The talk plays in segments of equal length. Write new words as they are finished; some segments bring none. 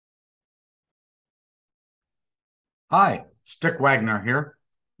Hi, it's Dick Wagner here.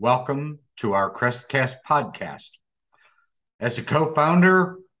 Welcome to our Crestcast podcast. As a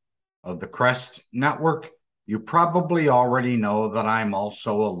co-founder of the Crest Network, you probably already know that I'm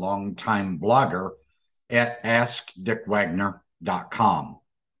also a longtime blogger at askdickwagner.com.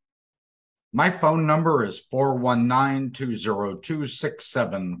 My phone number is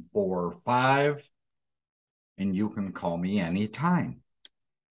 419-202-6745, and you can call me anytime.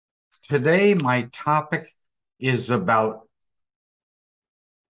 Today, my topic is about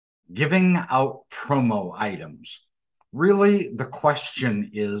giving out promo items. Really, the question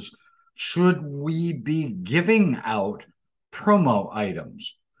is, should we be giving out promo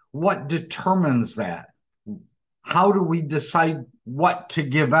items? What determines that? How do we decide what to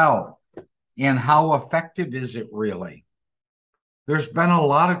give out? And how effective is it really? There's been a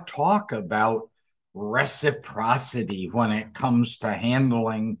lot of talk about reciprocity when it comes to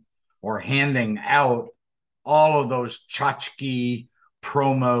handling or handing out all of those chachki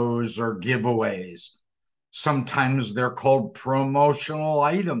promos or giveaways. Sometimes they're called promotional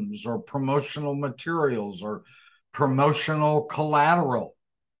items or promotional materials or promotional collateral.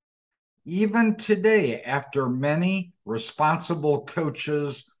 Even today, after many responsible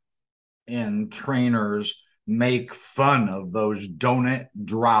coaches and trainers make fun of those donut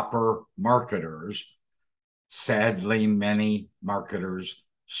dropper marketers, sadly, many marketers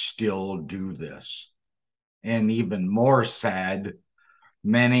still do this. And even more sad,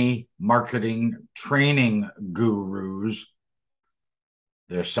 many marketing training gurus,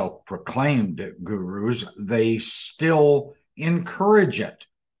 they're self-proclaimed gurus, they still encourage it.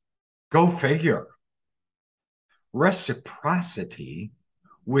 Go figure. Reciprocity,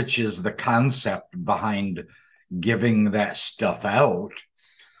 which is the concept behind giving that stuff out,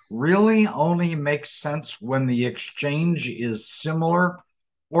 really only makes sense when the exchange is similar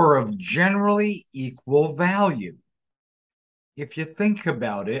or of generally equal value. If you think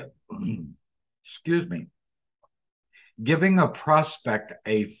about it, excuse me, giving a prospect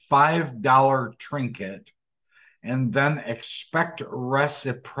a $5 trinket and then expect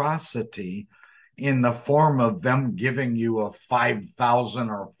reciprocity in the form of them giving you a $5,000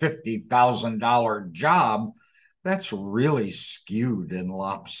 or $50,000 job, that's really skewed and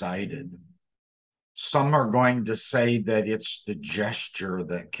lopsided. Some are going to say that it's the gesture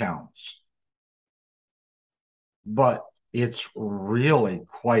that counts. But it's really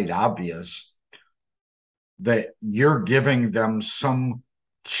quite obvious that you're giving them some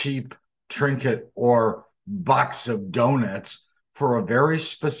cheap trinket or box of donuts for a very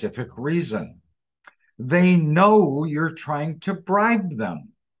specific reason. They know you're trying to bribe them.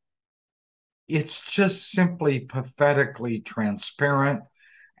 It's just simply pathetically transparent,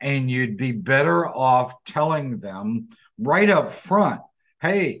 and you'd be better off telling them right up front,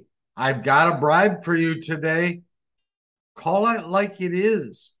 hey, I've got a bribe for you today. Call it like it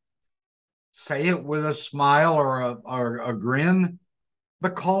is. Say it with a smile or a grin,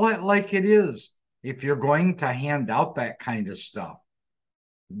 but call it like it is. If you're going to hand out that kind of stuff,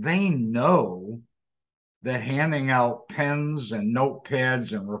 they know that handing out pens and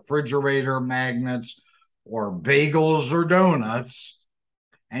notepads and refrigerator magnets or bagels or donuts,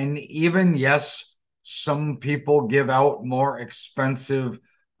 and even, yes, some people give out more expensive,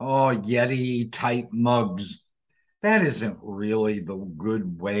 Yeti type mugs. That isn't really the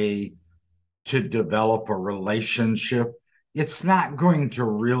good way to develop a relationship. It's not going to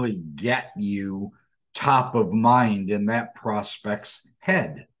really get you top of mind in that prospect's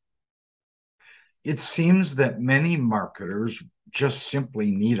head. It seems that many marketers just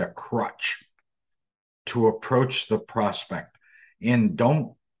simply need a crutch to approach the prospect and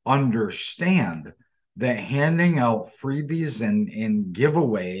don't understand that handing out freebies and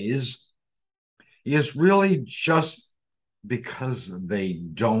giveaways is really just because they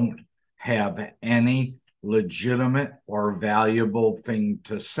don't have any legitimate or valuable thing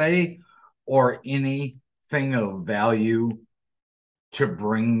to say or anything of value to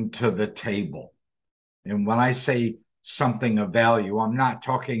bring to the table. And when I say something of value, I'm not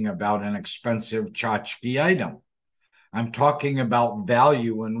talking about an expensive tchotchke item. I'm talking about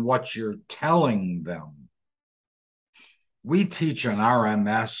value in what you're telling them. We teach an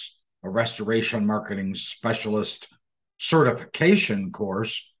RMS, a Restoration Marketing Specialist certification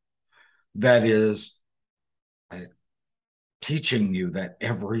course that is teaching you that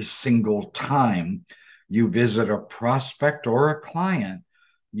every single time you visit a prospect or a client,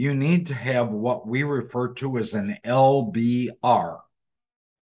 you need to have what we refer to as an LBR,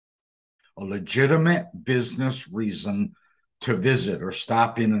 a legitimate business reason to visit or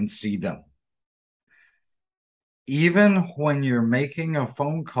stop in and see them. Even when you're making a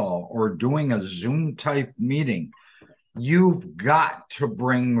phone call or doing a Zoom type meeting, You've got to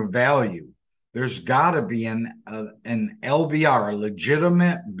bring value. There's got to be an LBR, a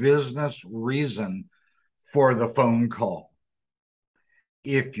legitimate business reason for the phone call.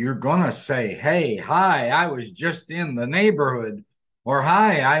 If you're going to say, hey, hi, I was just in the neighborhood, or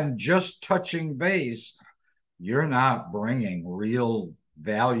hi, I'm just touching base, you're not bringing real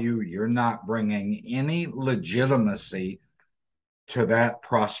value. You're not bringing any legitimacy to that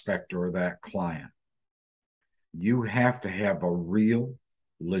prospect or that client. You have to have a real,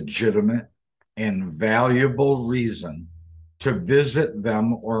 legitimate, and valuable reason to visit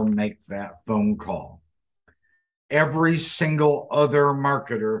them or make that phone call. Every single other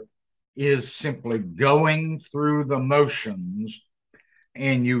marketer is simply going through the motions,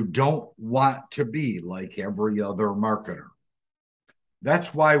 and you don't want to be like every other marketer.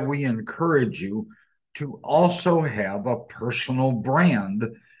 That's why we encourage you to also have a personal brand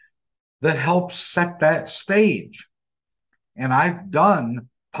that helps set that stage. And I've done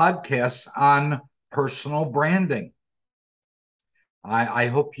podcasts on personal branding. I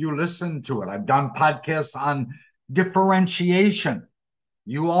hope you listen to it. I've done podcasts on differentiation.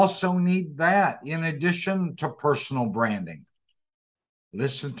 You also need that in addition to personal branding.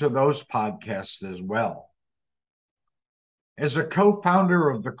 Listen to those podcasts as well. As a co-founder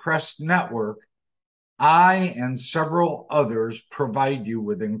of the Crest Network, I and several others provide you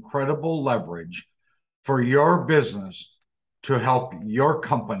with incredible leverage for your business to help your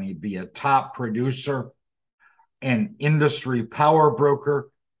company be a top producer, an industry power broker,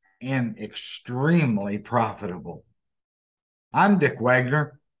 and extremely profitable. I'm Dick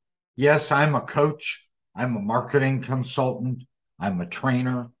Wagner. Yes, I'm a coach. I'm a marketing consultant. I'm a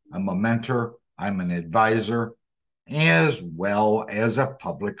trainer. I'm a mentor. I'm an advisor, as well as a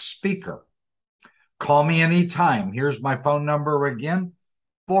public speaker. Call me anytime. Here's my phone number again,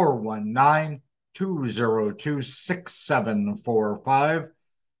 419-202-6745.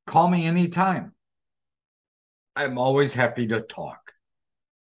 Call me anytime. I'm always happy to talk.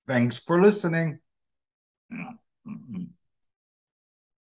 Thanks for listening.